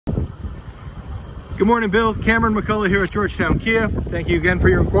Good morning, Bill. Cameron McCullough here at Georgetown Kia. Thank you again for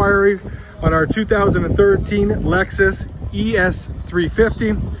your inquiry on our 2013 Lexus ES350.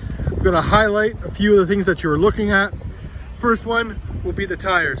 I'm going to highlight a few of the things that you were looking at. First one will be the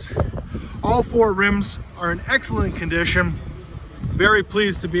tires. All four rims are in excellent condition. Very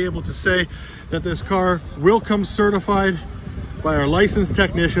pleased to be able to say that this car will come certified by our licensed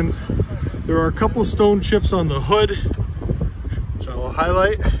technicians. There are a couple stone chips on the hood, which I will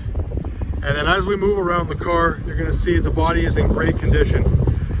highlight. And then as we move around the car, you're going to see the body is in great condition.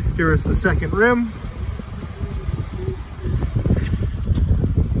 Here is the second rim.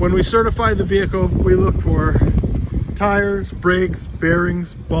 When we certify the vehicle, we look for tires, brakes,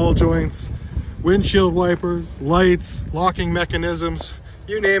 bearings, ball joints, windshield wipers, lights, locking mechanisms,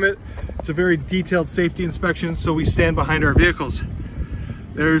 you name it. It's a very detailed safety inspection, so we stand behind our vehicles.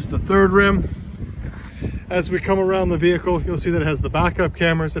 There's the third rim. As we come around the vehicle, you'll see that it has the backup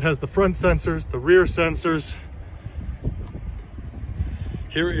cameras, it has the front sensors, the rear sensors.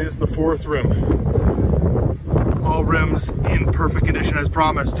 Here is the fourth rim. All rims in perfect condition as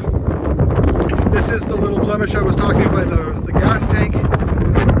promised. This is the little blemish I was talking about, the gas tank.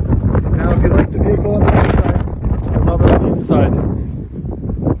 Now, if you like the vehicle on the outside, you'll love it on the inside.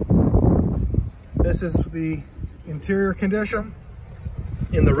 This is the interior condition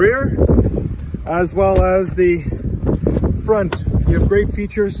in the rear, as well as the front. You have great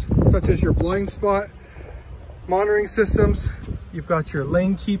features such as your blind spot monitoring systems. You've got your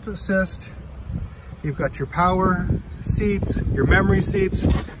lane keep assist. You've got your power seats, your memory seats.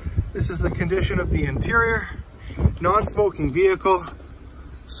 This is the condition of the interior. Non-smoking vehicle,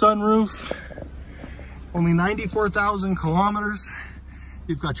 sunroof, only 94,000 kilometers.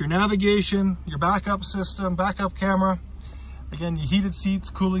 You've got your navigation, your backup system, backup camera. Again, your heated seats,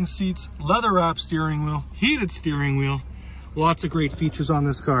 cooling seats, leather wrap steering wheel, heated steering wheel. Lots of great features on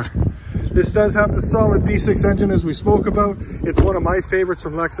this car. This does have the solid V6 engine as we spoke about. It's one of my favorites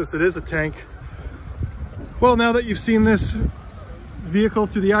from Lexus. It is a tank. Well, now that you've seen this vehicle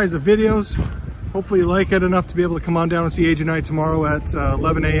through the eyes of videos, hopefully you like it enough to be able to come on down and see Agent and I tomorrow at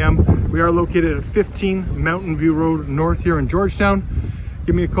 11 a.m. We are located at 15 Mountain View Road North here in Georgetown.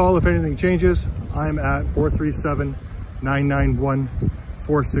 Give me a call if anything changes. I'm at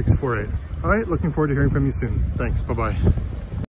 437-991-4648. All right, looking forward to hearing from you soon. Thanks, bye-bye.